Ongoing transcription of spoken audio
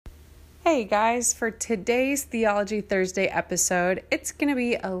Hey guys, for today's Theology Thursday episode, it's going to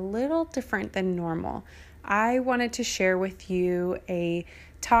be a little different than normal. I wanted to share with you a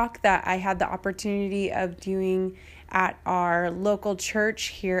talk that I had the opportunity of doing at our local church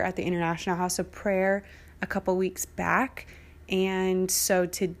here at the International House of Prayer a couple weeks back. And so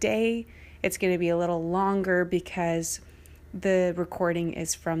today it's going to be a little longer because the recording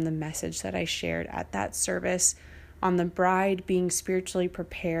is from the message that I shared at that service on the bride being spiritually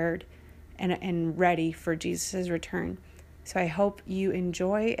prepared and ready for Jesus' return. So I hope you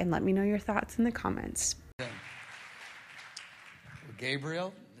enjoy and let me know your thoughts in the comments. Well,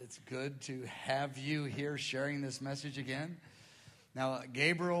 Gabriel, it's good to have you here sharing this message again. Now,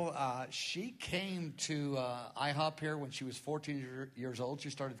 Gabriel, she came to IHOP here when she was 14 years old. She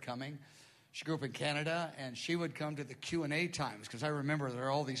started coming. She grew up in Canada, and she would come to the Q&A times, because I remember there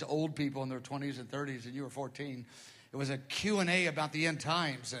are all these old people in their 20s and 30s, and you were 14. It was a Q&A about the end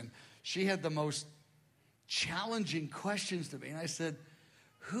times, and she had the most challenging questions to me. And I said,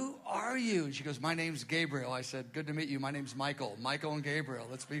 "Who are you?" And she goes, "My name's Gabriel." I said, "Good to meet you. My name's Michael. Michael and Gabriel.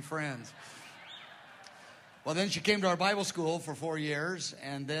 Let's be friends." Well, then she came to our Bible school for 4 years.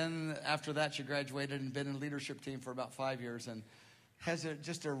 And then after that, she graduated and been in leadership team for about 5 years and has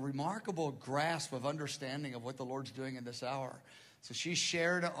just a remarkable grasp of understanding of what the Lord's doing in this hour. So she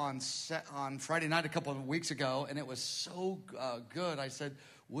shared on Friday night a couple of weeks ago, and it was so good. I said,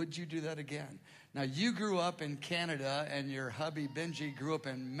 "Would you do that again?" Now, you grew up in Canada, and your hubby, Benji, grew up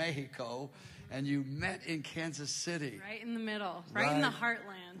in Mexico, and you met in Kansas City. Right in the middle, right in the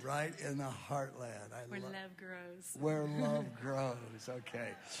heartland. Right in the heartland. Where love grows. Where love grows.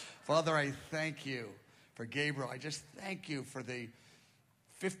 Okay. Father, I thank you for Gabriel. I just thank you for the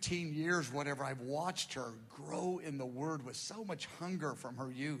 15 years, whatever, I've watched her grow in the Word with so much hunger from her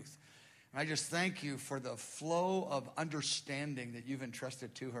youth. And I just thank you for the flow of understanding that you've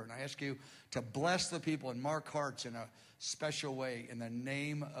entrusted to her. And I ask you to bless the people and mark hearts in a special way. In the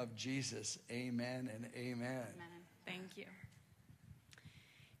name of Jesus, amen and amen. Amen. Thank you.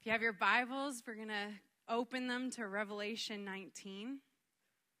 If you have your Bibles, we're going to open them to Revelation 19.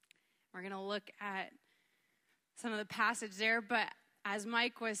 We're going to look at some of the passage there, but as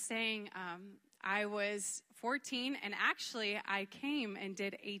Mike was saying, I was 14, and actually I came and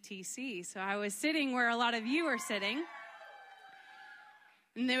did ATC. So I was sitting where a lot of you are sitting.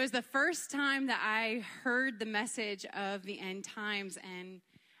 And it was the first time that I heard the message of the end times. And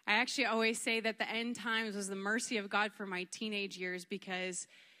I actually always say that the end times was the mercy of God for my teenage years, because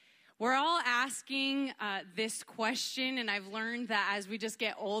we're all asking this question. And I've learned that as we just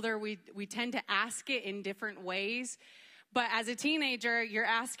get older, we tend to ask it in different ways. But as a teenager, you're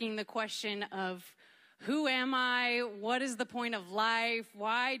asking the question of, who am I? What is the point of life?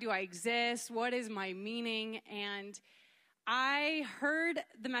 Why do I exist? What is my meaning? And I heard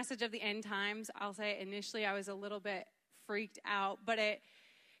the message of the end times. I'll say initially I was a little bit freaked out, but it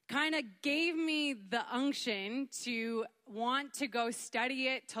kind of gave me the unction to want to go study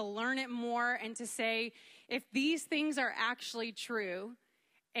it, to learn it more, and to say, if these things are actually true,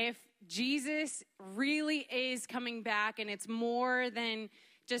 if Jesus really is coming back and it's more than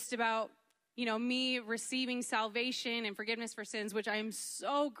just about, me receiving salvation and forgiveness for sins, which I am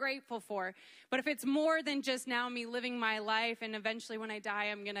so grateful for. But if it's more than just now me living my life and eventually when I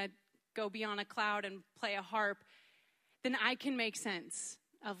die, I'm going to go be on a cloud and play a harp, then I can make sense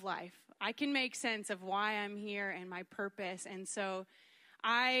of life. I can make sense of why I'm here and my purpose. And so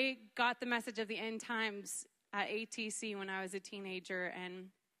I got the message of the end times at ATC when I was a teenager, and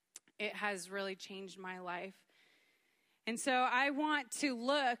it has really changed my life. And so I want to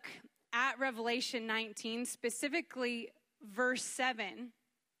look at Revelation 19, specifically verse 7.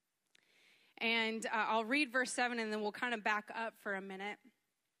 And I'll read verse 7, and then we'll kind of back up for a minute.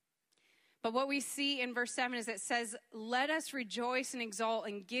 But what we see in verse 7 is it says, "Let us rejoice and exult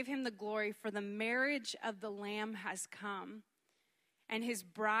and give him the glory, for the marriage of the Lamb has come, and his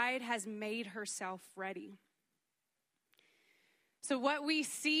bride has made herself ready." So what we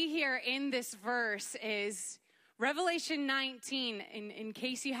see here in this verse is Revelation 19, in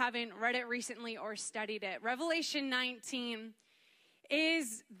case you haven't read it recently or studied it. Revelation 19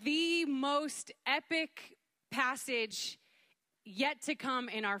 is the most epic passage yet to come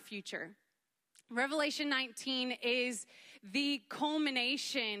in our future. Revelation 19 is the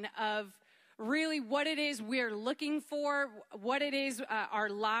culmination of really what it is we're looking for, what it is our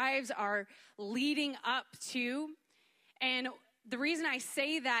lives are leading up to. And the reason I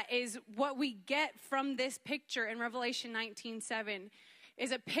say that is what we get from this picture in Revelation 19:7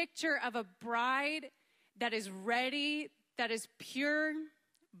 is a picture of a bride that is ready, that is pure,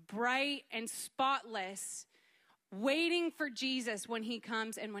 bright, and spotless, waiting for Jesus when he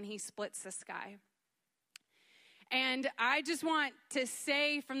comes and when he splits the sky. And I just want to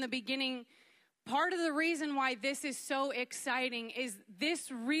say from the beginning, part of the reason why this is so exciting is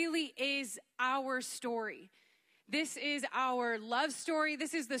this really is our story. This is our love story.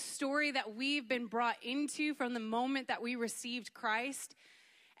 This is the story that we've been brought into from the moment that we received Christ.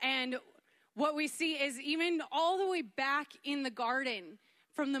 And what we see is even all the way back in the garden,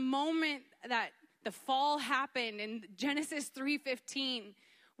 from the moment that the fall happened in Genesis 3:15,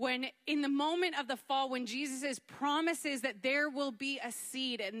 when in the moment of the fall, when Jesus promises that there will be a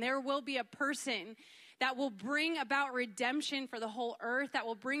seed and there will be a person that will bring about redemption for the whole earth, that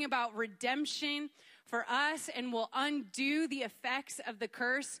will bring about redemption for us and will undo the effects of the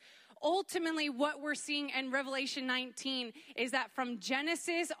curse. Ultimately, what we're seeing in Revelation 19 is that from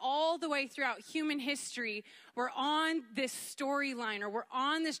Genesis all the way throughout human history, we're on this storyline, or we're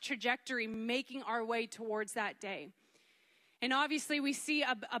on this trajectory making our way towards that day. And obviously, we see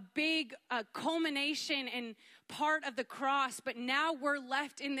a big culmination and part of the cross, but now we're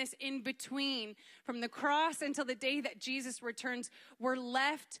left in this in-between. From the cross until the day that Jesus returns, we're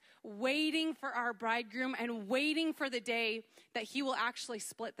left waiting for our bridegroom and waiting for the day that he will actually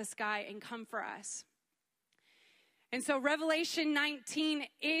split the sky and come for us. And so Revelation 19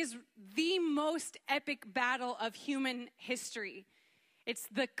 is the most epic battle of human history. It's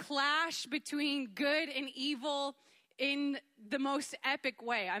the clash between good and evil in the most epic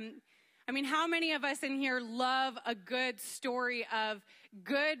way. I mean, how many of us in here love a good story of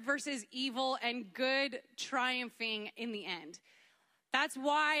good versus evil and good triumphing in the end? That's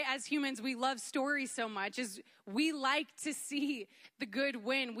why, as humans, we love stories so much, is we like to see the good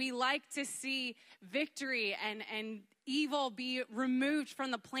win. We like to see victory and evil be removed from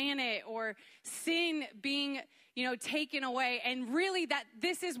the planet, or sin being, taken away. And really, that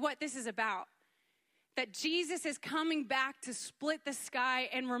this is what this is about. That Jesus is coming back to split the sky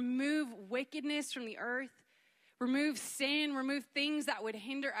and remove wickedness from the earth, remove sin, remove things that would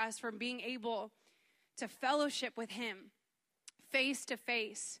hinder us from being able to fellowship with him face to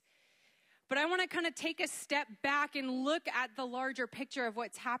face. But I want to kind of take a step back and look at the larger picture of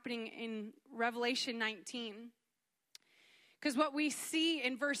what's happening in Revelation 19. Because what we see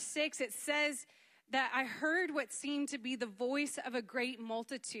in verse 6, it says that I heard what seemed to be the voice of a great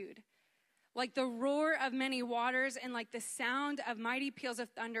multitude, like the roar of many waters and like the sound of mighty peals of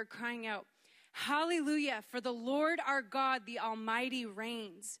thunder, crying out, Hallelujah, for the Lord our God, the Almighty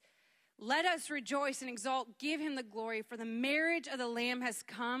reigns. Let us rejoice and exult, give him the glory, for the marriage of the Lamb has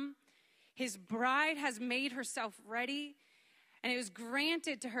come. His bride has made herself ready, and it was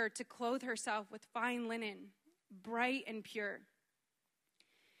granted to her to clothe herself with fine linen, bright and pure.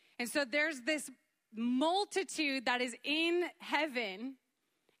 And so there's this multitude that is in heaven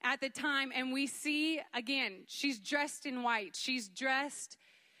at the time, and we see, again, she's dressed in white. She's dressed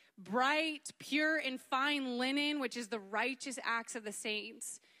bright, pure, and fine linen, which is the righteous acts of the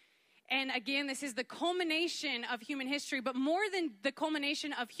saints. And again, this is the culmination of human history, but more than the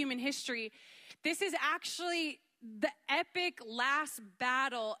culmination of human history, this is actually the epic last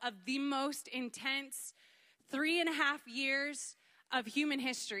battle of the most intense 3.5 years of human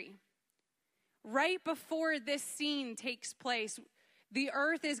history. Right before this scene takes place, the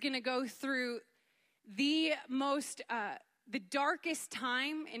earth is going to go through the darkest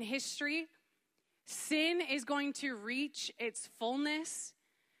time in history. Sin is going to reach its fullness.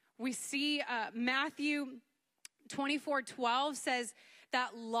 We see Matthew 24:12 says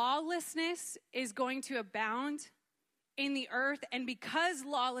that lawlessness is going to abound in the earth. And because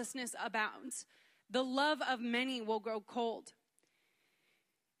lawlessness abounds, the love of many will grow cold.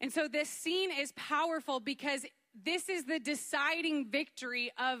 And so this scene is powerful because this is the deciding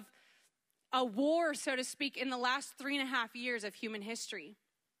victory of a war, so to speak, in the last 3.5 years of human history.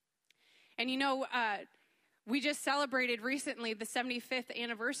 And we just celebrated recently the 75th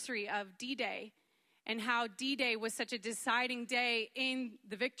anniversary of D-Day, and how D-Day was such a deciding day in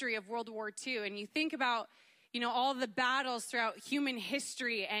the victory of World War II. And you think about, all the battles throughout human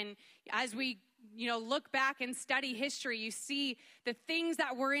history, and as we look back and study history, you see the things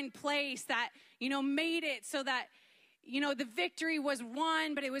that were in place that, made it so that, the victory was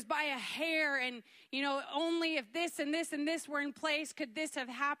won, but it was by a hair. And, only if this and this and this were in place could this have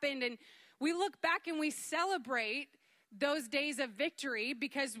happened. And we look back and we celebrate those days of victory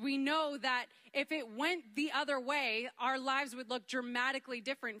because we know that if it went the other way, our lives would look dramatically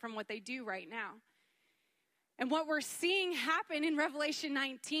different from what they do right now. And what we're seeing happen in Revelation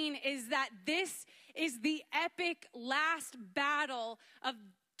 19 is that this is the epic last battle of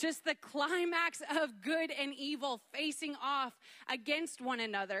just the climax of good and evil facing off against one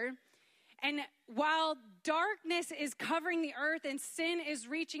another. And while darkness is covering the earth and sin is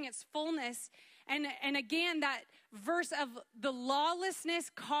reaching its fullness, and again, that verse of the lawlessness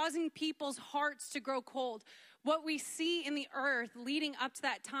causing people's hearts to grow cold, what we see in the earth leading up to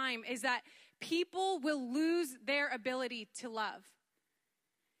that time is that people will lose their ability to love.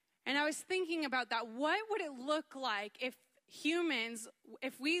 And I was thinking about that. What would it look like if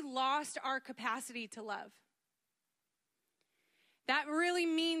we lost our capacity to love? That really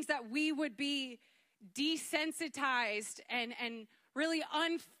means that we would be desensitized and really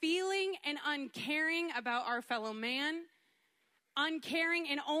unfeeling and uncaring about our fellow man, uncaring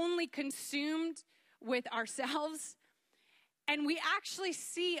and only consumed with ourselves. And we actually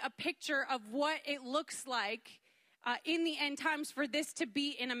see a picture of what it looks like in the end times for this to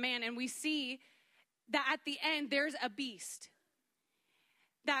be in a man. And we see that at the end, there's a beast.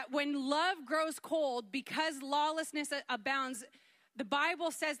 That when love grows cold, because lawlessness abounds, the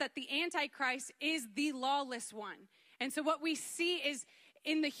Bible says that the Antichrist is the lawless one. And so what we see is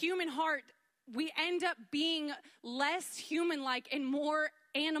in the human heart, we end up being less human-like and more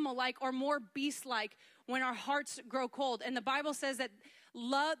animal-like or more beast-like when our hearts grow cold. And the Bible says that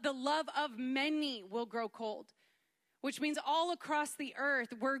the love of many will grow cold, which means all across the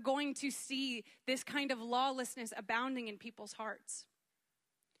earth, we're going to see this kind of lawlessness abounding in people's hearts.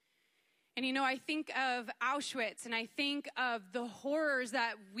 And I think of Auschwitz, and I think of the horrors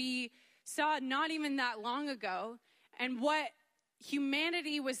that we saw not even that long ago, and what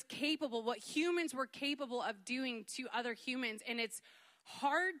humanity was capable, what humans were capable of doing to other humans. And it's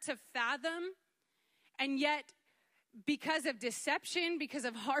hard to fathom, and yet because of deception, because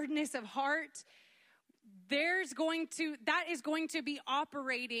of hardness of heart, that is going to be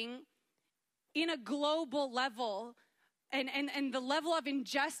operating in a global level. And the level of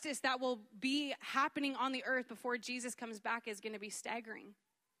injustice that will be happening on the earth before Jesus comes back is going to be staggering.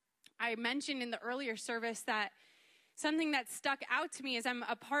 I mentioned in the earlier service that something that stuck out to me is I'm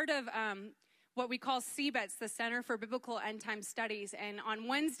a part of what we call CBETS, the Center for Biblical End Time Studies. And on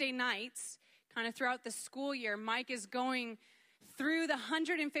Wednesday nights, kind of throughout the school year, Mike is going through the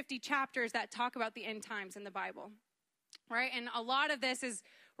 150 chapters that talk about the end times in the Bible, right? And a lot of this is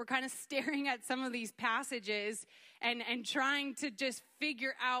we're kind of staring at some of these passages and trying to just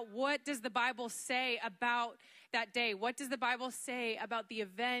figure out, what does the Bible say about that day? What does the Bible say about the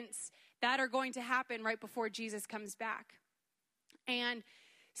events that are going to happen right before Jesus comes back? And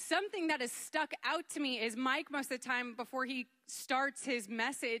something that has stuck out to me is Mike, most of the time before he starts his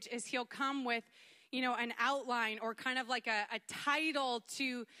message, is he'll come with, an outline or kind of like a title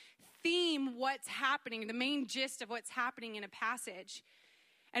to theme what's happening, the main gist of what's happening in a passage.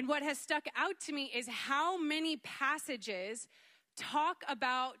 And what has stuck out to me is how many passages talk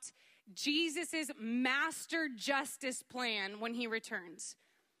about Jesus's master justice plan when he returns.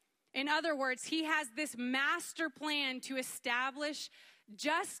 In other words, he has this master plan to establish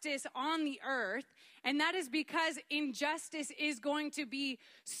justice on the earth, and that is because injustice is going to be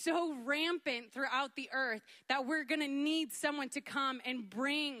so rampant throughout the earth that we're going to need someone to come and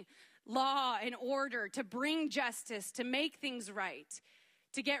bring law and order, to bring justice, to make things right,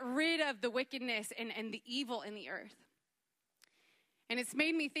 to get rid of the wickedness and the evil in the earth. And it's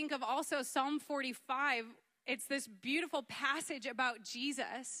made me think of also Psalm 45. It's this beautiful passage about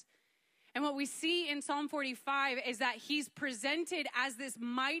Jesus. And what we see in Psalm 45 is that he's presented as this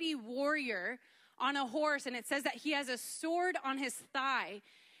mighty warrior on a horse. And it says that he has a sword on his thigh.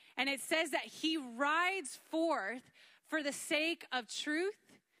 And it says that he rides forth for the sake of truth,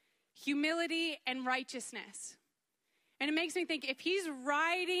 humility, and righteousness. And it makes me think, if he's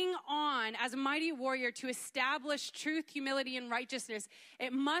riding on as a mighty warrior to establish truth, humility, and righteousness,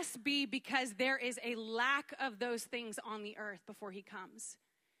 it must be because there is a lack of those things on the earth before he comes.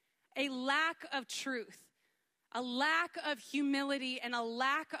 A lack of truth, a lack of humility, and a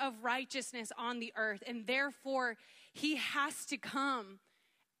lack of righteousness on the earth. And therefore, he has to come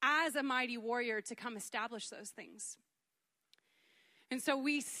as a mighty warrior to come establish those things. And so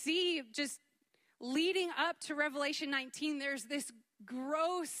we see, just leading up to Revelation 19, there's this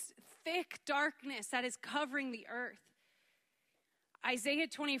gross, thick darkness that is covering the earth. Isaiah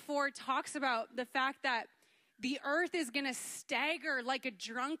 24 talks about the fact that the earth is going to stagger like a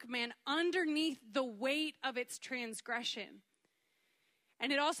drunk man underneath the weight of its transgression.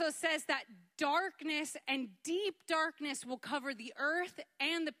 And it also says that darkness and deep darkness will cover the earth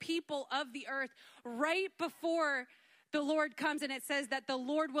and the people of the earth right before the Lord comes. And it says that the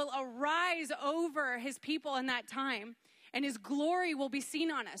Lord will arise over his people in that time, and his glory will be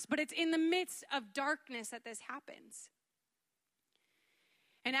seen on us. But it's in the midst of darkness that this happens.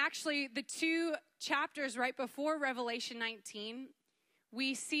 And actually, the two chapters right before Revelation 19,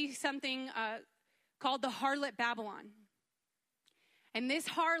 we see something called the harlot Babylon. And this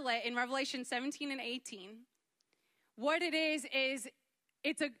harlot in Revelation 17 and 18, what it is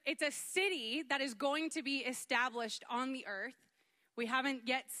it's a city that is going to be established on the earth. We haven't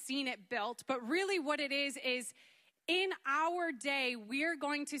yet seen it built, but really what it is in our day, we're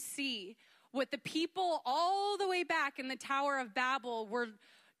going to see what the people all the way back in the Tower of Babel were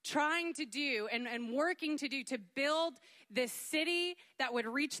trying to do and working to do to build this city that would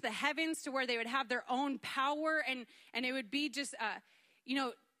reach the heavens to where they would have their own power and it would be just,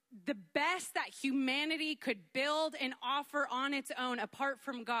 the best that humanity could build and offer on its own apart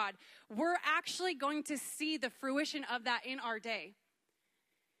from God. We're actually going to see the fruition of that in our day.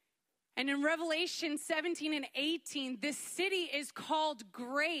 And in Revelation 17 and 18, this city is called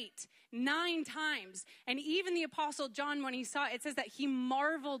great 9 times. And even the Apostle John, when he saw it, it says that he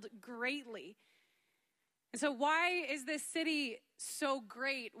marveled greatly. And so why is this city so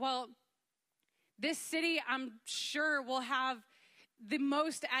great? Well, this city, I'm sure, will have the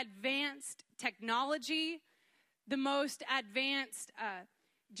most advanced technology, the most advanced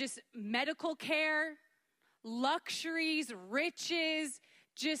just medical care, luxuries, riches,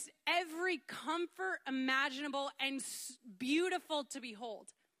 just every comfort imaginable and beautiful to behold.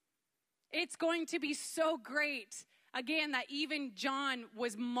 It's going to be so great, again, that even John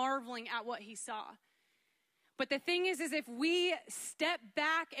was marveling at what he saw. But the thing is if we step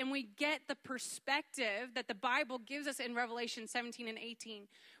back and we get the perspective that the Bible gives us in Revelation 17 and 18,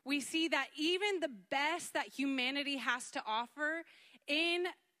 we see that even the best that humanity has to offer in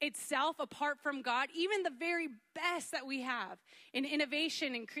itself apart from God, even the very best that we have in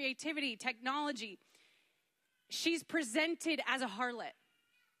innovation and creativity, technology, she's presented as a harlot.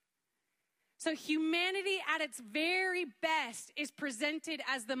 So humanity at its very best is presented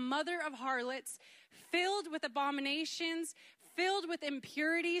as the mother of harlots, filled with abominations, filled with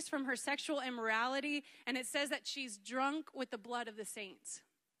impurities from her sexual immorality, and it says that she's drunk with the blood of the saints.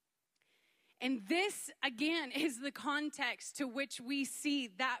 And this, again, is the context to which we see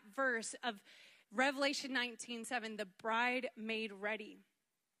that verse of Revelation 19:7, the bride made ready.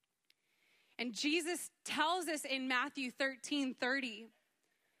 And Jesus tells us in Matthew 13:30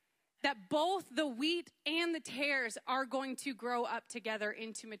 that both the wheat and the tares are going to grow up together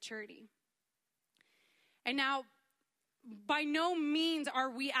into maturity. And now, by no means are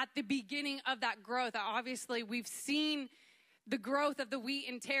we at the beginning of that growth. Obviously, we've seen the growth of the wheat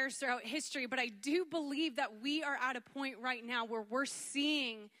and tares throughout history, but I do believe that we are at a point right now where we're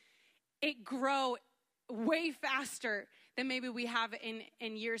seeing it grow way faster than maybe we have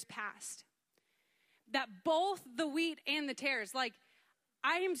in years past. That both the wheat and the tares,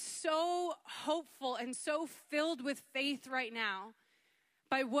 I am so hopeful and so filled with faith right now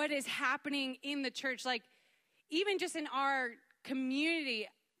by what is happening in the church. Even just in our community,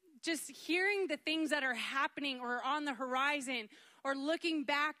 just hearing the things that are happening or on the horizon, or looking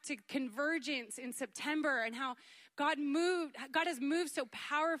back to Convergence in September and how God has moved so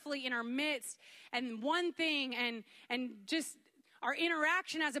powerfully in our midst, and one thing and just our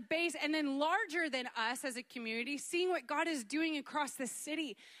interaction as a base, and then larger than us as a community, seeing what God is doing across the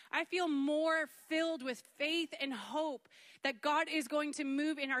city. I feel more filled with faith and hope that God is going to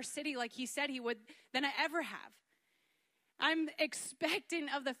move in our city like he said he would than I ever have. I'm expectant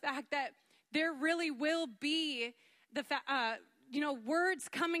of the fact that there really will be words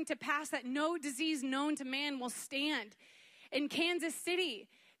coming to pass that no disease known to man will stand. In Kansas City,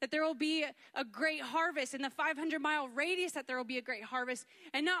 that there will be a great harvest. In the 500-mile radius, that there will be a great harvest.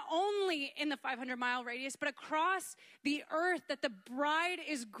 And not only in the 500-mile radius, but across the earth, that the bride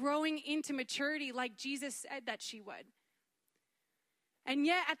is growing into maturity like Jesus said that she would. And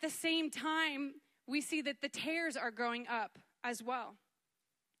yet, at the same time, we see that the tares are growing up as well.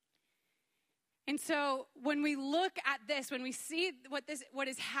 And so when we look at this, when we see what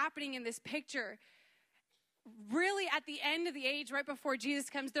is happening in this picture, really at the end of the age, right before Jesus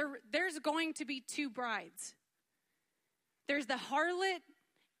comes, there's going to be 2 brides. There's the harlot,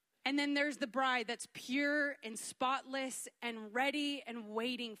 and then there's the bride that's pure and spotless and ready and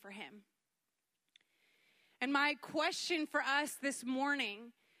waiting for him. And my question for us this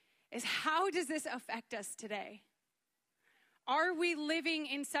morning is, how does this affect us today? Are we living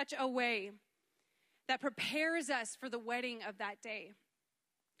in such a way that prepares us for the wedding of that day?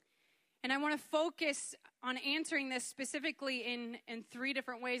 And I want to focus on answering this specifically in 3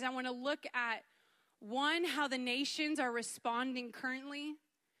 different ways. I want to look at, 1, how the nations are responding currently.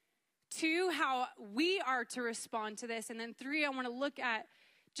 2, how we are to respond to this. And then 3, I want to look at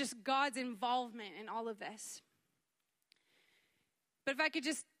just God's involvement in all of this. But if I could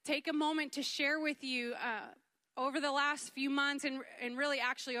just take a moment to share with you over the last few months and really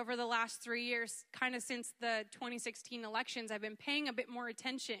actually over the last 3 years, kind of since the 2016 elections, I've been paying a bit more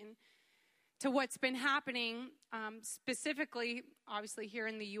attention to what's been happening, specifically, obviously, here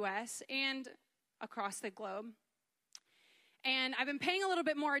in the U.S. and across the globe. And I've been paying a little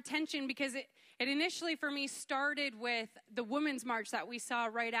bit more attention because it initially, for me, started with the Women's March that we saw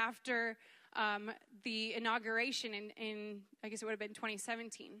right after the inauguration in, I guess it would have been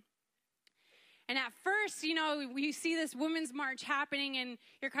 2017. And at first, you know, we see this Women's March happening, and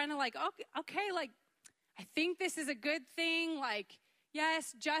you're kind of like, okay, like, I think this is a good thing, like,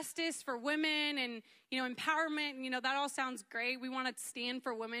 yes, justice for women and, you know, empowerment, and, you know, that all sounds great. We want to stand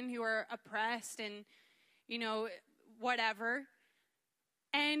for women who are oppressed and, you know, whatever.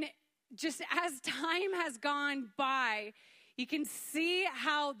 And just as time has gone by, you can see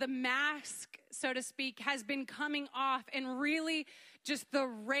how the mask, so to speak, has been coming off, and really just the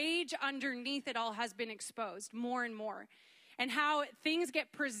rage underneath it all has been exposed more and more. And how things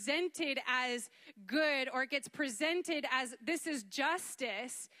get presented as good, or it gets presented as this is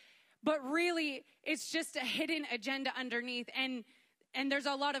justice, but really it's just a hidden agenda underneath. And there's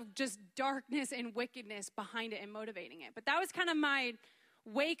a lot of just darkness and wickedness behind it and motivating it. But that was kind of my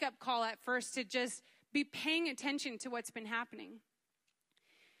wake-up call at first, to just be paying attention to what's been happening.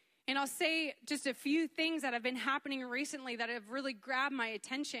 And I'll say just a few things that have been happening recently that have really grabbed my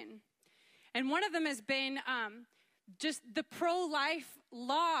attention. And one of them has been just the pro-life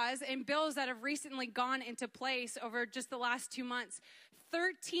laws and bills that have recently gone into place over just the last 2 months.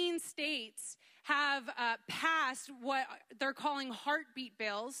 13 states have passed what they're calling heartbeat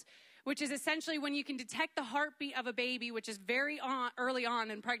bills, which is essentially when you can detect the heartbeat of a baby, which is very early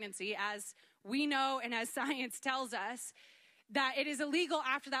on in pregnancy, as we know and as science tells us, that it is illegal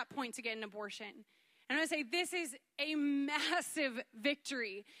after that point to get an abortion. And I want to say this is a massive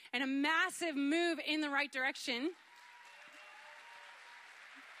victory and a massive move in the right direction.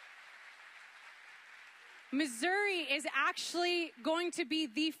 Missouri is actually going to be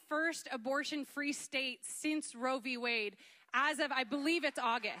the first abortion-free state since Roe v. Wade, as of, I believe it's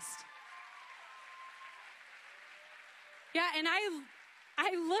August. Yeah, and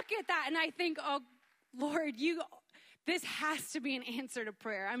I look at that and I think, oh, Lord, this has to be an answer to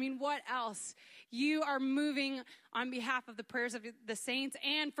prayer. I mean, what else? You are moving on behalf of the prayers of the saints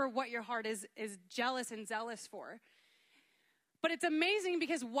and for what your heart is jealous and zealous for. But it's amazing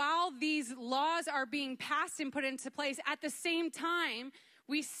because while these laws are being passed and put into place, at the same time,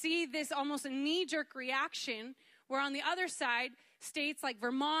 we see this almost a knee-jerk reaction where on the other side, states like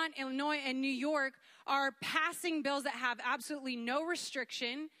Vermont, Illinois, and New York are passing bills that have absolutely no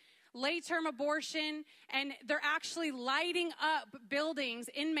restriction, late-term abortion, and they're actually lighting up buildings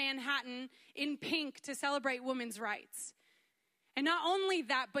in Manhattan in pink to celebrate women's rights. And not only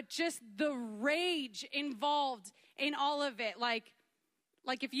that, but just the rage involved in all of it. Like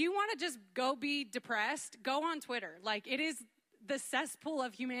if you want to just go be depressed, go on Twitter. Like, it is the cesspool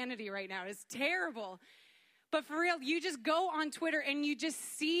of humanity right now. It's terrible. But for real, you just go on Twitter and you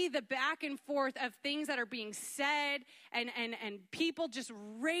just see the back and forth of things that are being said and people just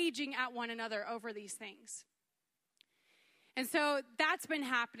raging at one another over these things. And so that's been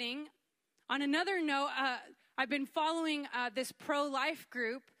happening. On another note, I've been following this pro-life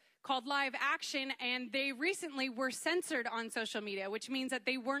group called Live Action, and they recently were censored on social media, which means that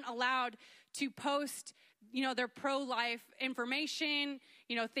they weren't allowed to post, you know, their pro-life information,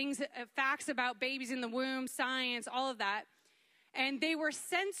 you know, things, facts about babies in the womb, science, all of that. And they were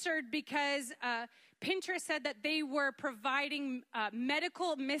censored because Pinterest said that they were providing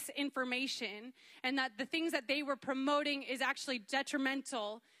medical misinformation, and that the things that they were promoting is actually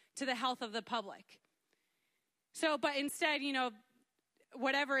detrimental to the health of the public. So, but instead, you know,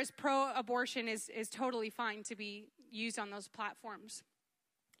 whatever is pro-abortion is totally fine to be used on those platforms.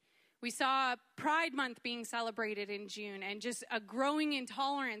 We saw Pride Month being celebrated in June, and just a growing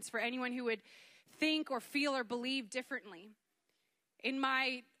intolerance for anyone who would think or feel or believe differently. In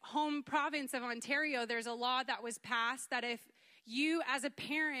my home province of Ontario, there's a law that was passed that if you as a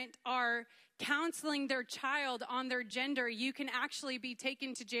parent are counseling their child on their gender, you can actually be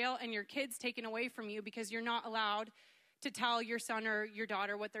taken to jail and your kids taken away from you because you're not allowed to tell your son or your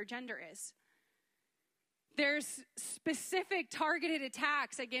daughter what their gender is. There's specific targeted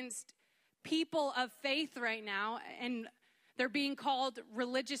attacks against people of faith right now, and they're being called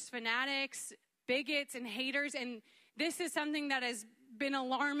religious fanatics, bigots, and haters. And this is something that has been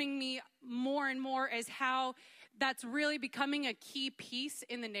alarming me more and more, is how that's really becoming a key piece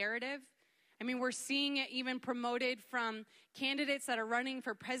in the narrative. I mean, we're seeing it even promoted from candidates that are running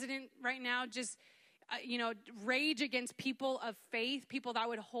for president right now, just rage against people of faith, people that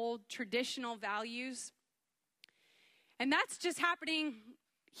would hold traditional values. And that's just happening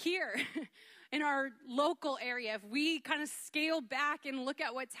here in our local area. If we kind of scale back and look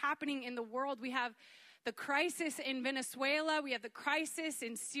at what's happening in the world, we have the crisis in Venezuela, we have the crisis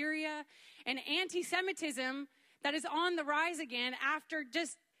in Syria, and anti-Semitism that is on the rise again after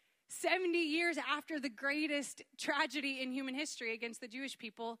just 70 years after the greatest tragedy in human history against the Jewish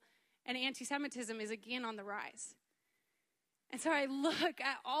people, and anti-Semitism is again on the rise. And so I look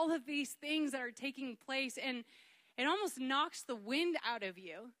at all of these things that are taking place, and it almost knocks the wind out of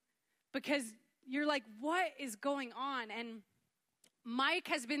you, because you're like, what is going on? And Mike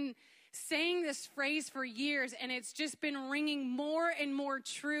has been saying this phrase for years, and it's just been ringing more and more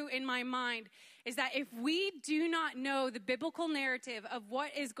true in my mind, is that if we do not know the biblical narrative of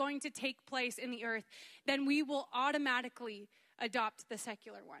what is going to take place in the earth, then we will automatically adopt the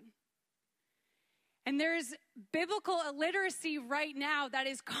secular one. And there's biblical illiteracy right now that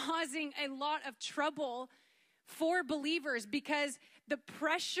is causing a lot of trouble for believers, because the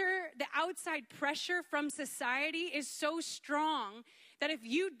outside pressure from society is so strong that if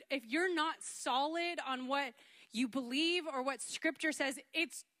you're not solid on what you believe or what Scripture says,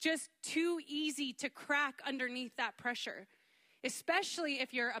 it's just too easy to crack underneath that pressure, especially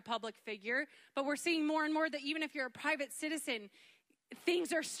if you're a public figure. But we're seeing more and more that even if you're a private citizen,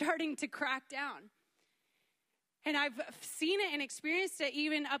 things are starting to crack down. And I've seen it and experienced it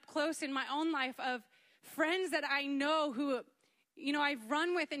even up close in my own life of friends that I know who, I've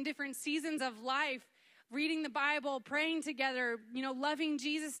run with in different seasons of life, reading the Bible, praying together, loving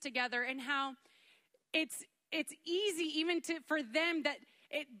Jesus together, and how it's easy even for them that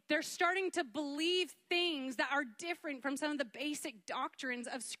they're starting to believe things that are different from some of the basic doctrines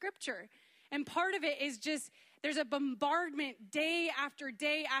of Scripture. And part of it is just there's a bombardment day after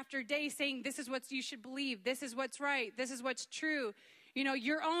day after day saying this is what you should believe, this is what's right, this is what's true.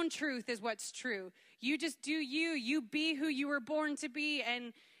 Your own truth is what's true. You just do you be who you were born to be,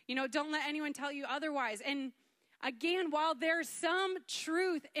 and don't let anyone tell you otherwise. And again, while there's some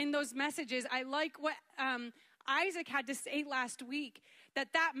truth in those messages, I like what Isaac had to say last week,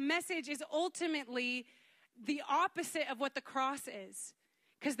 that message is ultimately the opposite of what the cross is.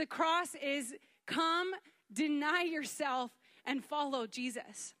 Because the cross is come, deny yourself, and follow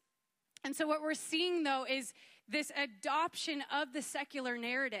Jesus. And so what we're seeing, though, is this adoption of the secular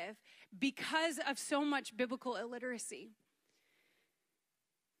narrative because of so much biblical illiteracy.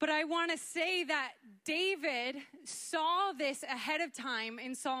 But I want to say that David saw this ahead of time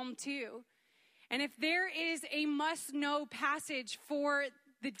in Psalm 2. And if there is a must-know passage for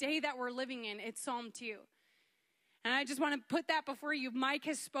the day that we're living in, it's Psalm 2. And I just want to put that before you. Mike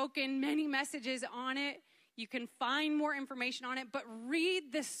has spoken many messages on it. You can find more information on it, but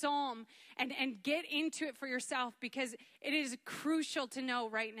read the psalm and get into it for yourself, because it is crucial to know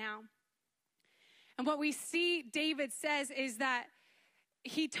right now. And what we see David says is that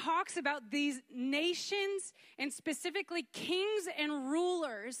he talks about these nations, and specifically kings and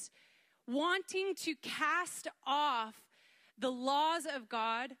rulers, wanting to cast off the laws of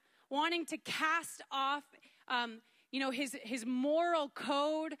God, wanting to cast off his moral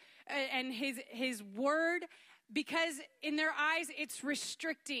code and his word, because in their eyes it's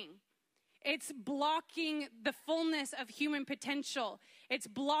restricting. It's blocking the fullness of human potential. It's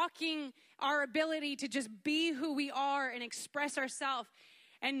blocking our ability to just be who we are and express ourselves.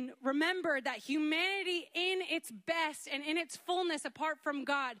 And remember that humanity in its best and in its fullness apart from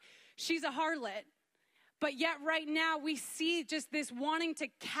God, she's a harlot. But yet right now we see just this wanting to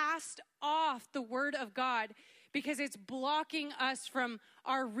cast off the word of God because it's blocking us from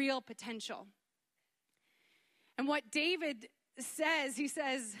our real potential. And what David says, he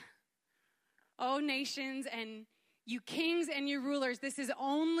says, "O nations and you kings and you rulers, this is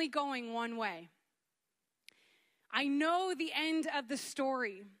only going one way. I know the end of the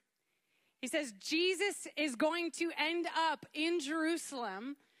story." He says, Jesus is going to end up in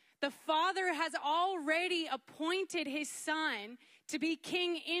Jerusalem. The Father has already appointed his Son to be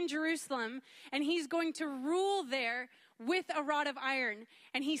king in Jerusalem, and he's going to rule there with a rod of iron.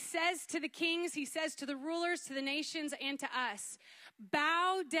 And he says to the kings, he says to the rulers, to the nations, and to us,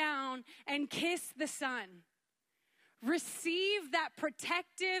 bow down and kiss the Son. Receive that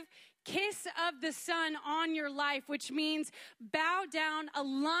protective kiss of the Son on your life, which means bow down,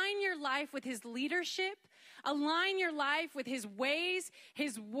 align your life with his leadership, align your life with his ways,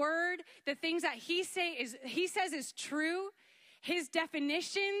 his word, the things that he says is true, his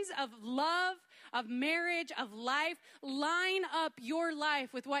definitions of love, of marriage, of life. Line up your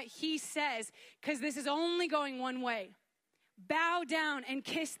life with what he says, because this is only going one way. Bow down and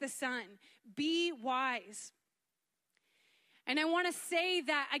kiss the Son. Be wise. And I want to say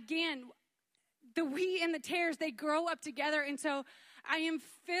that again, the wheat and the tares, they grow up together. And so I am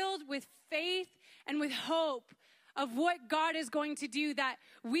filled with faith and with hope of what God is going to do, that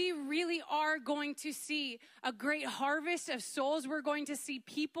we really are going to see a great harvest of souls. We're going to see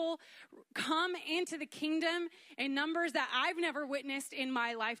people come into the kingdom in numbers that I've never witnessed in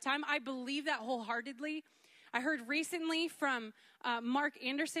my lifetime. I believe that wholeheartedly. I heard recently from Mark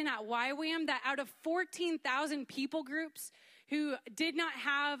Anderson at YWAM that out of 14,000 people groups who did not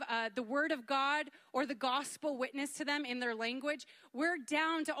have the word of God or the gospel witness to them in their language, we're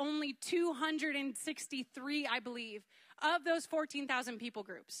down to only 263, I believe, of those 14,000 people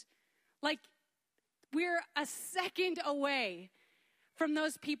groups. Like, we're a second away from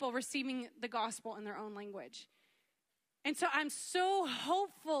those people receiving the gospel in their own language. And so I'm so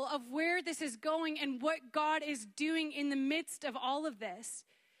hopeful of where this is going and what God is doing in the midst of all of this.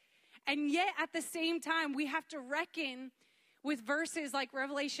 And yet at the same time, we have to reckon with verses like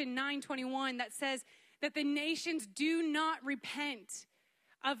Revelation 9:21 that says that the nations do not repent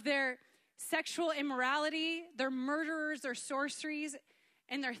of their sexual immorality, their murderers, their sorceries,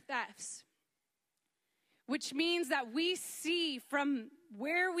 and their thefts. Which means that we see from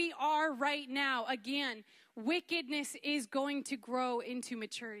where we are right now, again, wickedness is going to grow into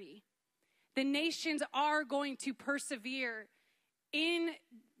maturity. The nations are going to persevere in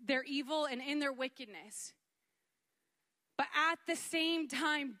their evil and in their wickedness. But at the same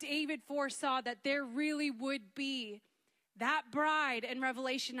time, David foresaw that there really would be that bride in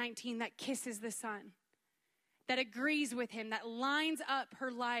Revelation 19 that kisses the Son, that agrees with him, that lines up her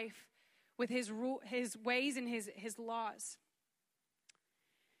life with his ways and his laws.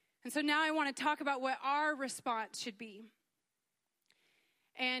 And so now I want to talk about what our response should be.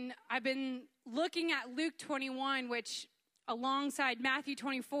 And I've been looking at Luke 21, which alongside Matthew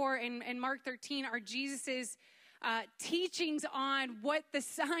 24 and Mark 13 are Jesus's teachings on what the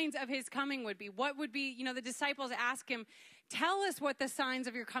signs of his coming would be. What would be, the disciples ask him, tell us what the signs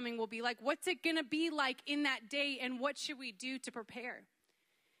of your coming will be like. What's it going to be like in that day, and what should we do to prepare?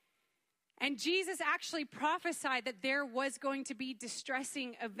 And Jesus actually prophesied that there was going to be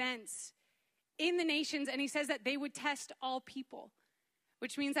distressing events in the nations, and he says that they would test all people,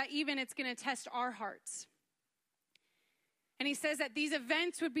 which means that even it's going to test our hearts. And he says that these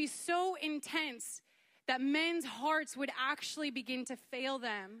events would be so intense that men's hearts would actually begin to fail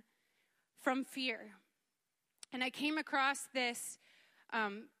them from fear. And I came across this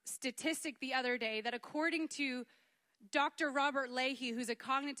statistic the other day that according to Dr. Robert Leahy, who's a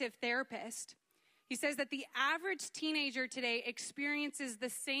cognitive therapist, he says that the average teenager today experiences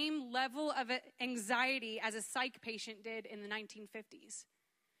the same level of anxiety as a psych patient did in the 1950s.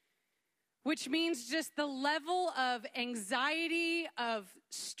 Which means just the level of anxiety, of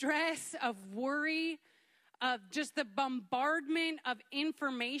stress, of worry, of just the bombardment of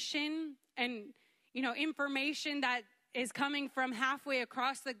information and, information that is coming from halfway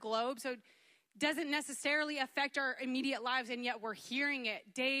across the globe. So it doesn't necessarily affect our immediate lives, and yet we're hearing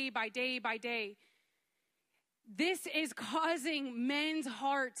it day by day by day. This is causing men's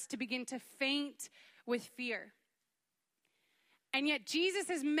hearts to begin to faint with fear. And yet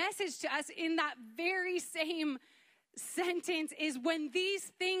Jesus' message to us in that very same sentence is, when these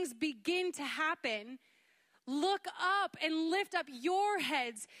things begin to happen, look up and lift up your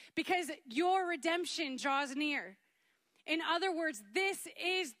heads, because your redemption draws near. In other words, this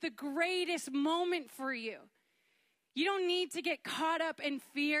is the greatest moment for you. You don't need to get caught up in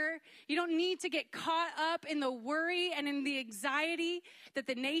fear. You don't need to get caught up in the worry and in the anxiety that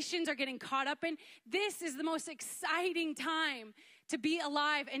the nations are getting caught up in. This is the most exciting time to be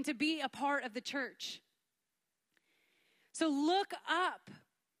alive and to be a part of the church. So look up.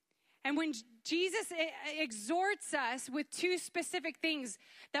 And when Jesus exhorts us with two specific things,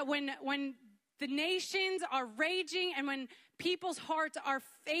 that when the nations are raging and when people's hearts are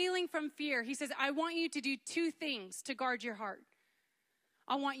failing from fear, he says, I want you to do two things to guard your heart.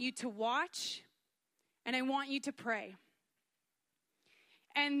 I want you to watch, and I want you to pray.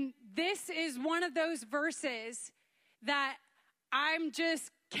 And this is one of those verses that I'm just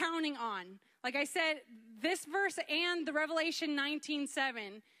counting on. Like I said, this verse and the Revelation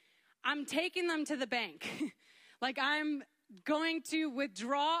 19:7, I'm taking them to the bank. Like, I'm going to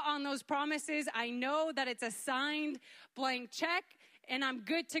withdraw on those promises. I know that it's a signed blank check, and I'm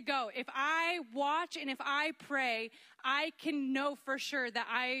good to go. If I watch and if I pray, I can know for sure that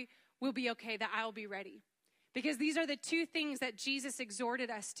I will be okay, that I will be ready. Because these are the two things that Jesus exhorted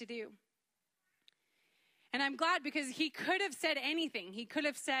us to do. And I'm glad, because he could have said anything. He could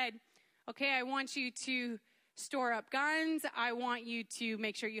have said, okay, I want you to store up guns. I want you to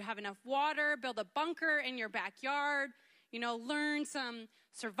make sure you have enough water, build a bunker in your backyard, learn some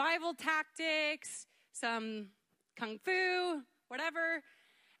survival tactics, some kung fu, whatever.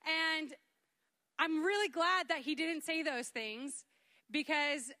 And I'm really glad that he didn't say those things,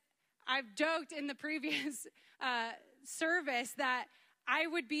 because I've joked in the previous service that I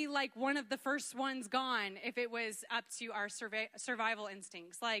would be like one of the first ones gone if it was up to our survival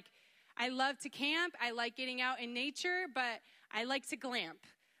instincts. Like, I love to camp. I like getting out in nature, but I like to glamp.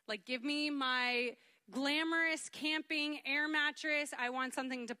 Like, give me my glamorous camping air mattress. I want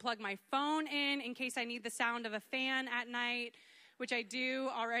something to plug my phone in case I need the sound of a fan at night, which I do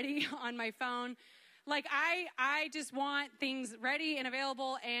already on my phone. Like, I just want things ready and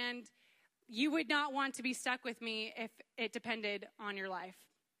available, and you would not want to be stuck with me if it depended on your life.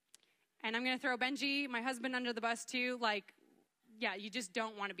 And I'm going to throw Benji, my husband, under the bus too. Like, yeah, you just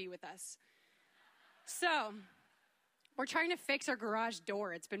don't want to be with us. So we're trying to fix our garage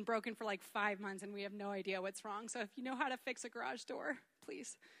door. It's been broken for like 5 months, and we have no idea what's wrong. So if you know how to fix a garage door,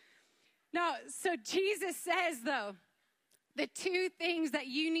 please. No, so Jesus says, though, the 2 things that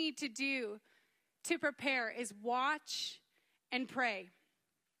you need to do to prepare is watch and pray.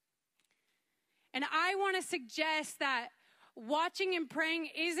 And I want to suggest that watching and praying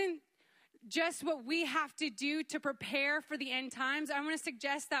isn't just what we have to do to prepare for the end times. I want to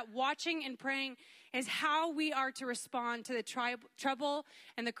suggest that watching and praying is how we are to respond to the trouble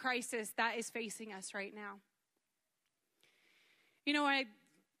and the crisis that is facing us right now. When I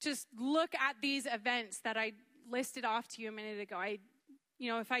just look at these events that I listed off to you a minute ago,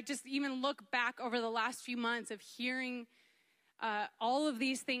 if I just even look back over the last few months of hearing all of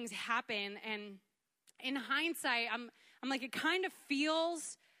these things happen, and in hindsight, I'm like, it kind of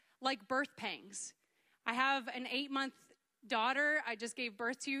feels like birth pangs. I have an 8-month daughter I just gave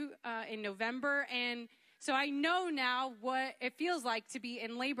birth to in November, and so I know now what it feels like to be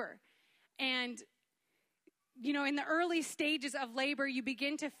in labor. And in the early stages of labor, you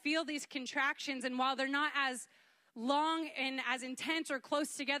begin to feel these contractions, and while they're not as long and as intense or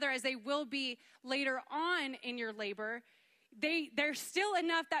close together as they will be later on in your labor, they're still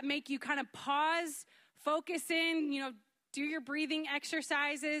enough that make you kind of pause, focus in, do your breathing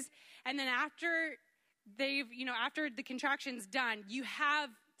exercises. And then after after the contraction's done, you have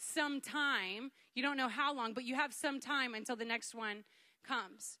some time. You don't know how long, but you have some time until the next one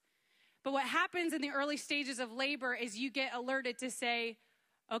comes. But what happens in the early stages of labor is you get alerted to say,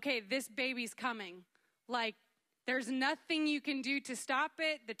 okay, this baby's coming. Like, there's nothing you can do to stop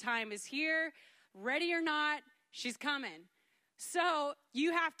it. The time is here. Ready or not, she's coming. So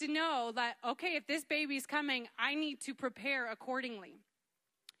you have to know that, okay, if this baby's coming, I need to prepare accordingly.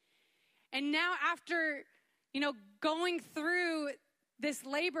 And now after, going through this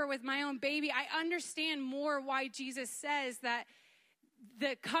labor with my own baby, I understand more why Jesus says that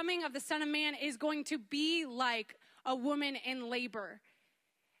the coming of the Son of Man is going to be like a woman in labor.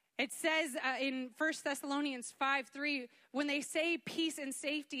 It says in 1 Thessalonians 5:3, when they say peace and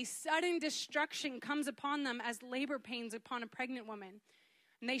safety, sudden destruction comes upon them as labor pains upon a pregnant woman,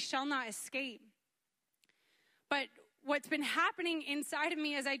 and they shall not escape. But what's been happening inside of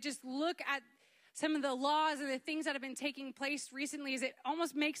me as I just look at some of the laws and the things that have been taking place recently is it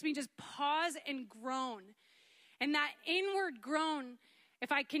almost makes me just pause and groan. And that inward groan,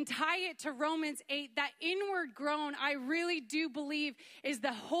 if I can tie it to Romans 8, that inward groan, I really do believe is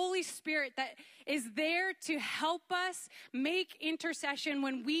the Holy Spirit that is there to help us make intercession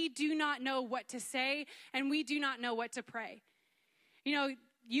when we do not know what to say and we do not know what to pray.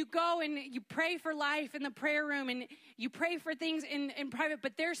 You go and you pray for life in the prayer room and you pray for things in private,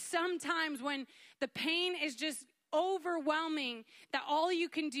 but there's some times when the pain is just overwhelming that all you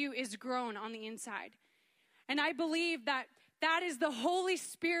can do is groan on the inside. And I believe that is the Holy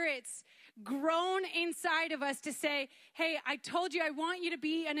Spirit's groan inside of us to say, hey, I told you I want you to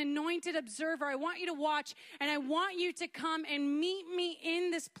be an anointed observer. I want you to watch, and I want you to come and meet me in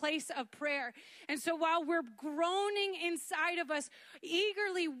this place of prayer. And so while we're groaning inside of us,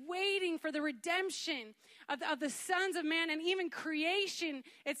 eagerly waiting for the redemption of the sons of man, and even creation,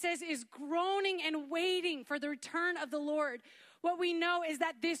 it says, is groaning and waiting for the return of the Lord. What we know is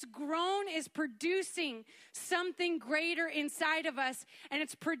that this groan is producing something greater inside of us, and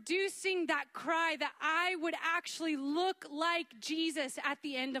it's producing that cry that I would actually look like Jesus at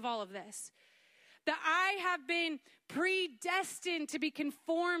the end of all of this. That I have been predestined to be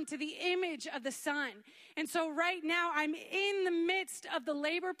conformed to the image of the Son. And so right now I'm in the midst of the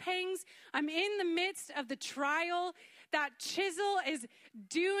labor pangs. I'm in the midst of the trial. That chisel is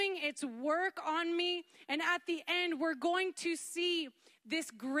doing its work on me. And at the end, we're going to see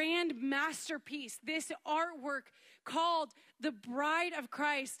this grand masterpiece, this artwork called the Bride of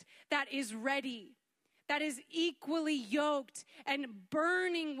Christ that is ready. that is equally yoked and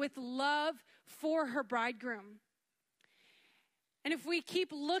burning with love for her bridegroom. And if we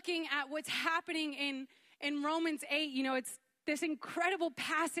keep looking at what's happening in Romans 8, it's this incredible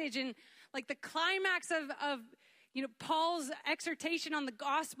passage and like the climax of Paul's exhortation on the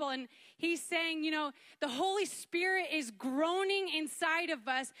gospel. And he's saying, the Holy Spirit is groaning inside of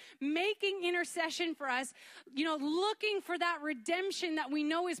us, making intercession for us, looking for that redemption that we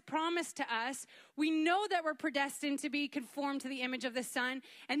know is promised to us. We know that we're predestined to be conformed to the image of the Son.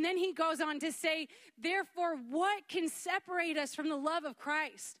 And then he goes on to say, therefore, what can separate us from the love of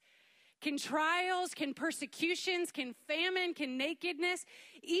Christ? Can trials, can persecutions, can famine, can nakedness,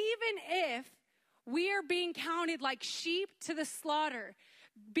 even if we are being counted like sheep to the slaughter,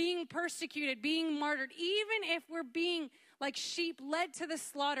 being persecuted, being martyred, even if we're being like sheep led to the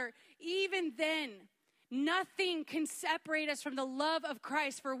slaughter, even then, nothing can separate us from the love of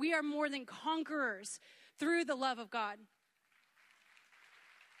Christ, for we are more than conquerors through the love of God.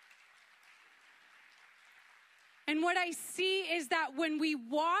 And what I see is that when we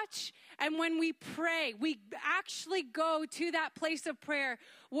watch and when we pray, we actually go to that place of prayer.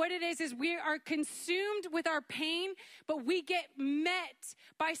 What it is we are consumed with our pain, but we get met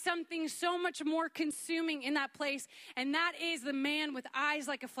by something so much more consuming in that place. And that is the man with eyes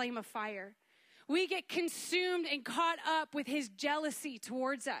like a flame of fire. We get consumed and caught up with his jealousy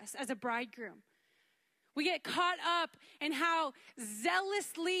towards us as a bridegroom. We get caught up in how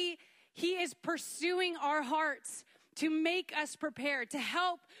zealously he is pursuing our hearts to make us prepared, to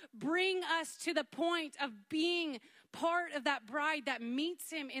help bring us to the point of being part of that bride that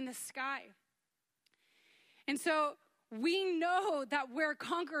meets him in the sky. And so we know that we're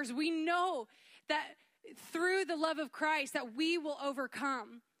conquerors. We know that through the love of Christ that we will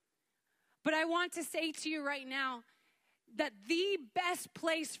overcome. But I want to say to you right now that the best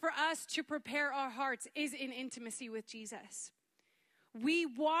place for us to prepare our hearts is in intimacy with Jesus. We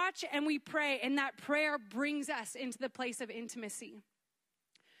watch and we pray, and that prayer brings us into the place of intimacy,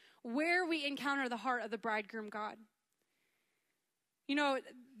 where we encounter the heart of the bridegroom God.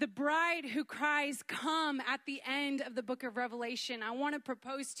 The bride who cries, "Come," at the end of the book of Revelation, I want to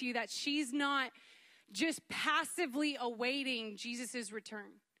propose to you that she's not just passively awaiting Jesus'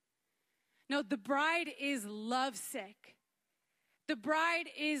 return. No, the bride is lovesick. The bride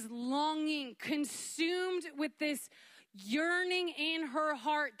is longing, consumed with this yearning in her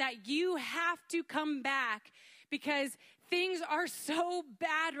heart that you have to come back because things are so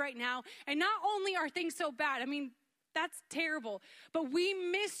bad right now. And not only are things so bad, that's terrible, but we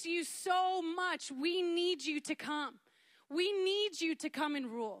miss you so much. We need you to come. We need you to come and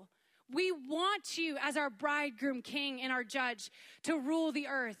rule. We want you as our bridegroom king and our judge to rule the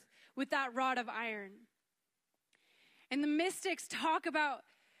earth with that rod of iron. And the mystics talk about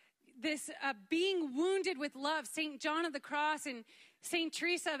this being wounded with love. St. John of the Cross and St.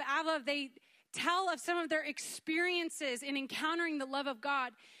 Teresa of Avila, they tell of some of their experiences in encountering the love of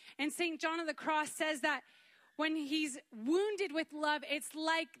God. And St. John of the Cross says that when he's wounded with love, it's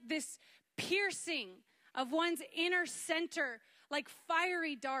like this piercing of one's inner center, like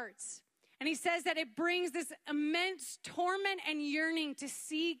fiery darts. And he says that it brings this immense torment and yearning to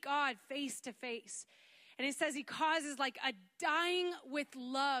see God face to face. And it says he causes like a dying with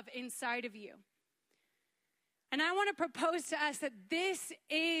love inside of you. And I want to propose to us that this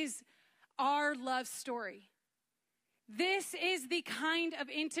is our love story. This is the kind of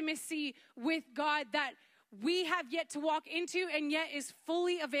intimacy with God that we have yet to walk into and yet is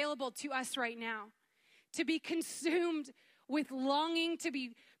fully available to us right now. To be consumed with longing, to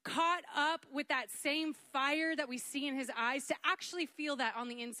be caught up with that same fire that we see in his eyes, to actually feel that on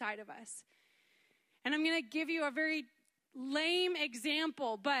the inside of us. And I'm going to give you a very lame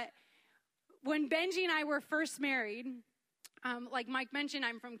example, but when Benji and I were first married, like Mike mentioned,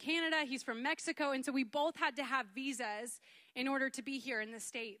 I'm from Canada, he's from Mexico, and so we both had to have visas in order to be here in the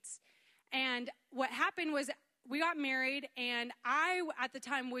States. And what happened was we got married, and I, at the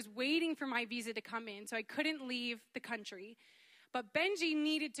time, was waiting for my visa to come in, so I couldn't leave the country. But Benji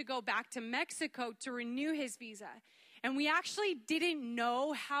needed to go back to Mexico to renew his visa. And we actually didn't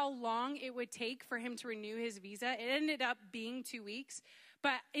know how long it would take for him to renew his visa. It ended up being 2 weeks.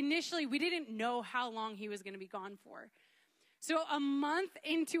 But initially, we didn't know how long he was going to be gone for. So a month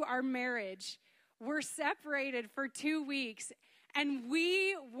into our marriage, we're separated for 2 weeks. And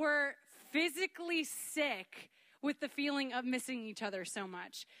we were physically sick with the feeling of missing each other so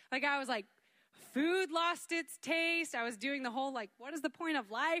much. Like, I was like, food lost its taste. I was doing the whole, what is the point of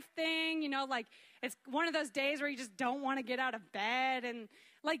life thing? It's one of those days where you just don't want to get out of bed. And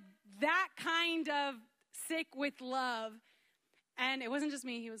that kind of sick with love. And it wasn't just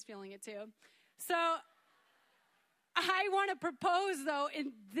me, he was feeling it too. So I want to propose, though,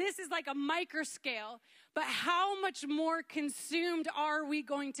 and this is like a micro scale, but how much more consumed are we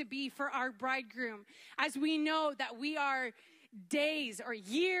going to be for our bridegroom as we know that we are days or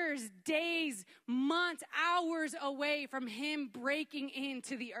years, days, months, hours away from him breaking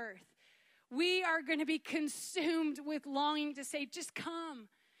into the earth? We are going to be consumed with longing to say, just come,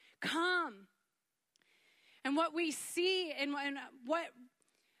 come. And what we see and what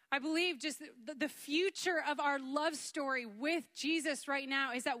I believe just the future of our love story with Jesus right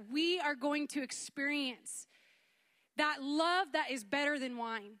now is that we are going to experience that love that is better than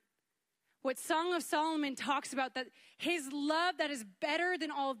wine. What Song of Solomon talks about, that his love that is better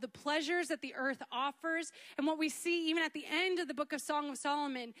than all of the pleasures that the earth offers. And what we see even at the end of the book of Song of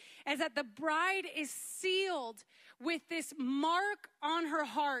Solomon is that the bride is sealed with this mark on her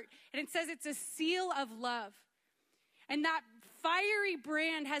heart. And it says it's a seal of love. And that fiery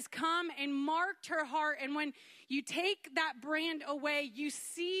brand has come and marked her heart. And when you take that brand away, you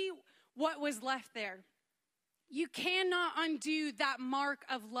see what was left there. You cannot undo that mark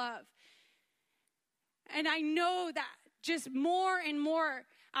of love. And I know that just more and more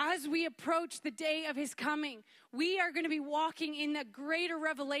as we approach the day of his coming, we are going to be walking in the greater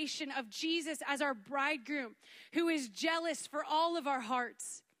revelation of Jesus as our bridegroom, who is jealous for all of our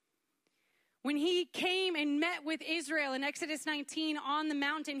hearts. When he came and met with Israel in Exodus 19 on the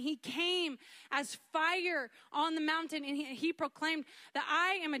mountain, he came as fire on the mountain, and he proclaimed that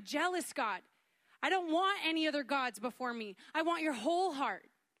I am a jealous God. I don't want any other gods before me. I want your whole heart.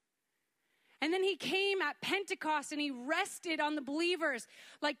 And then he came at Pentecost and he rested on the believers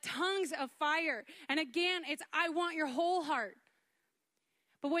like tongues of fire. And again, it's, I want your whole heart.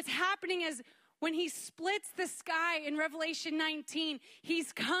 But what's happening is when he splits the sky in Revelation 19,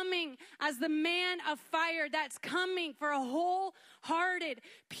 he's coming as the man of fire that's coming for a wholehearted,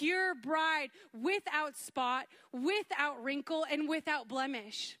 pure bride without spot, without wrinkle, and without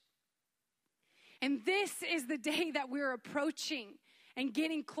blemish. And this is the day that we're approaching and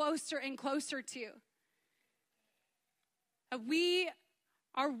getting closer and closer to. We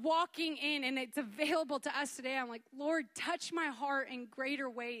are walking in, and it's available to us today. I'm like, Lord, touch my heart in greater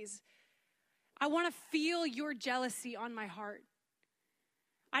ways. I want to feel your jealousy on my heart.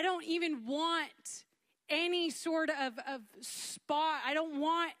 I don't even want any sort of spot. I don't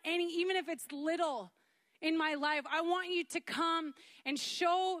want any, even if it's little in my life. I want you to come and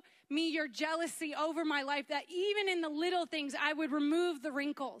show me your jealousy over my life, that even in the little things, I would remove the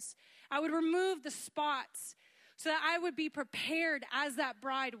wrinkles. I would remove the spots so that I would be prepared as that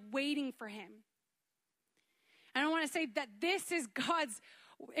bride waiting for him. And I want to say that this is God's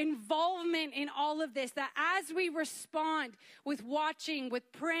involvement in all of this, that as we respond with watching, with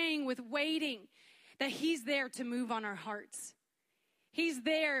praying, with waiting, that he's there to move on our hearts. He's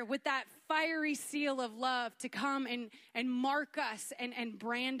there with that fiery seal of love to come and mark us and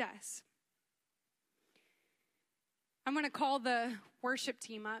brand us. I'm going to call the worship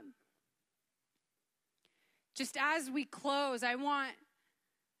team up. Just as we close, I want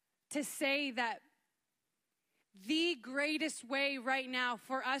to say that the greatest way right now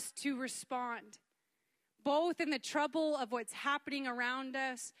for us to respond, both in the trouble of what's happening around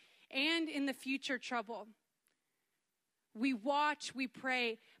us and in the future trouble, we watch, we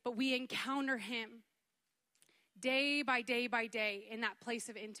pray, but we encounter him day by day by day in that place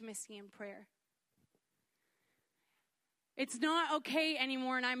of intimacy and prayer. It's not okay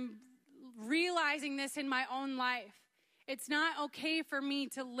anymore, and I'm realizing this in my own life. It's not okay for me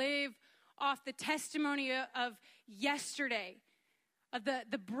to live off the testimony of yesterday, of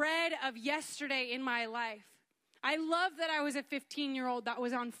the bread of yesterday in my life. I love that I was a 15-year-old that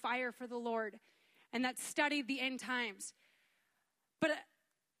was on fire for the Lord and that studied the end times. But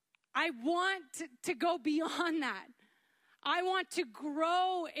I want to go beyond that. I want to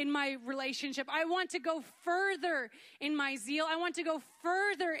grow in my relationship. I want to go further in my zeal. I want to go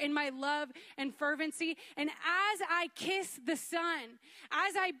further in my love and fervency. And as I kiss the Son,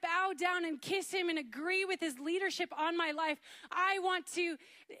 as I bow down and kiss him and agree with his leadership on my life, I want to,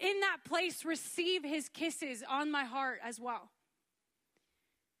 in that place, receive his kisses on my heart as well.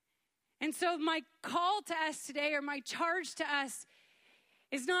 And so my call to us today, or my charge to us,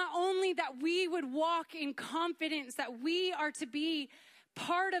 is not only that we would walk in confidence, that we are to be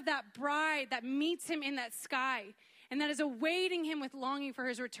part of that bride that meets him in that sky and that is awaiting him with longing for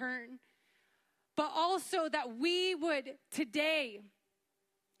his return, but also that we would today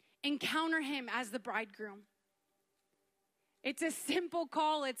encounter him as the bridegroom. It's a simple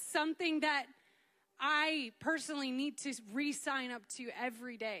call. It's something that I personally need to re-sign up to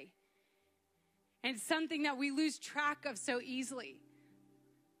every day. And it's something that we lose track of so easily.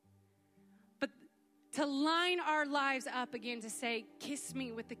 But to line our lives up again, to say, kiss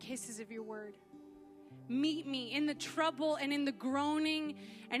me with the kisses of your word. Meet me in the trouble and in the groaning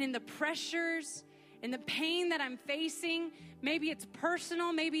and in the pressures and the pain that I'm facing. Maybe it's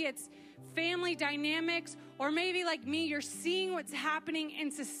personal, maybe it's family dynamics, or maybe like me, you're seeing what's happening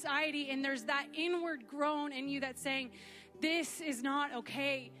in society and there's that inward groan in you that's saying, this is not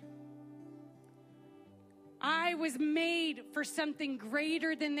okay. I was made for something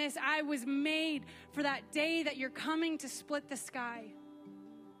greater than this. I was made for that day that you're coming to split the sky.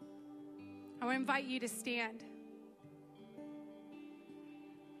 I want to invite you to stand.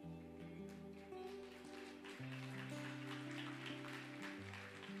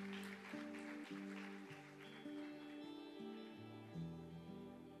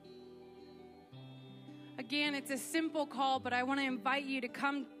 Again, it's a simple call, but I want to invite you to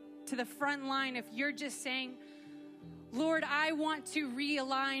come to the front line if you're just saying, Lord, I want to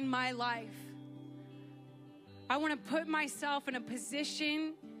realign my life. I want to put myself in a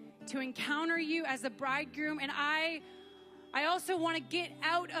position to encounter you as the bridegroom, and I also want to get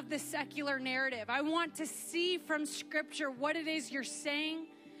out of the secular narrative. I want to see from Scripture what it is you're saying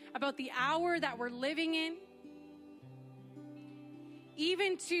about the hour that we're living in.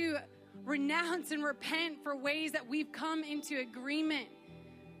 Even to renounce and repent for ways that we've come into agreement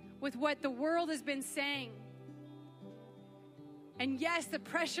with what the world has been saying. And yes, the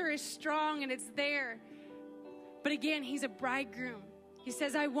pressure is strong and it's there. But again, he's a bridegroom. He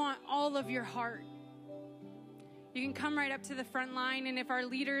says, I want all of your heart. You can come right up to the front line, and if our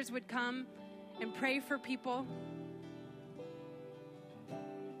leaders would come and pray for people.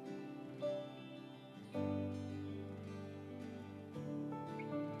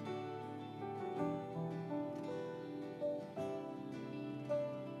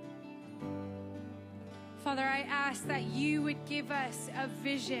 Father, I ask that you would give us a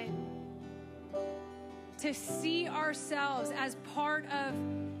vision to see ourselves as part of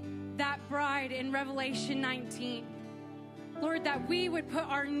that bride in Revelation 19. Lord, that we would put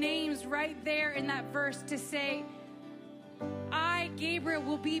our names right there in that verse to say, I, Gabriel,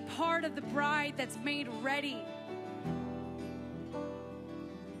 will be part of the bride that's made ready.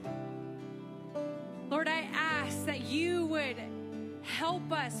 Lord, I ask that you would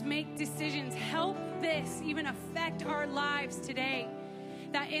help us make decisions. Help this even affect our lives today.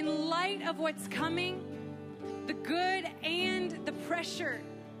 That in light of what's coming, the good and the pressure,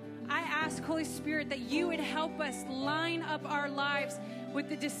 I ask, Holy Spirit, that you would help us line up our lives with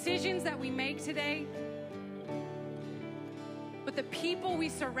the decisions that we make today, with the people we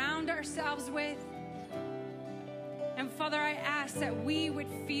surround ourselves with. And Father, I ask that we would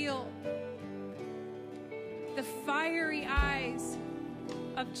feel the fiery eyes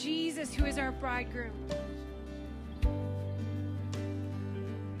of Jesus, who is our bridegroom.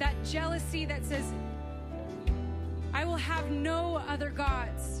 That jealousy that says, I will have no other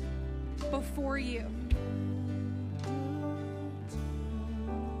gods before you.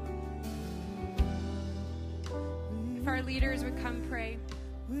 If our leaders would come pray.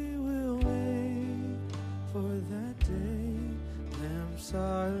 We will wait for that day. Lamps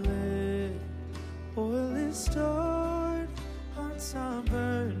are lit, oil is stored, hearts are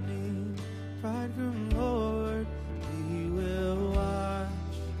burning. Bridegroom Lord, we will watch,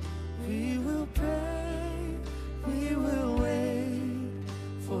 we will pray, we will wait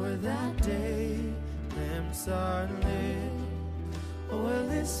for that day. Lamps are lit, oil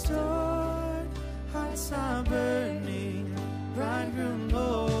is stored, hearts are burning. Bridegroom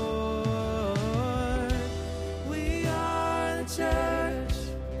Lord, we are the church.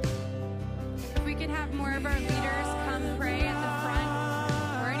 If we could have more of our leaders come pray at the front,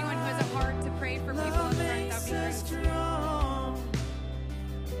 or anyone who has a heart to pray for people in the front, that would be great. Strong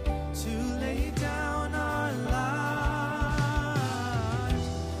to lay down our lives.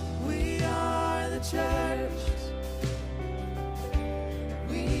 We are the church.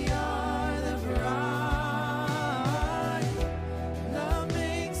 We are the bride. Love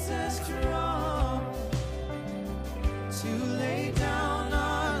makes us strong to lay down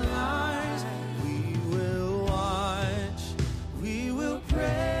our lives. We will watch, we will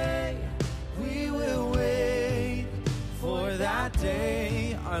pray, we will wait for that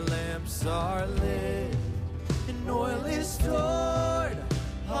day. Our lamps are lit and oil is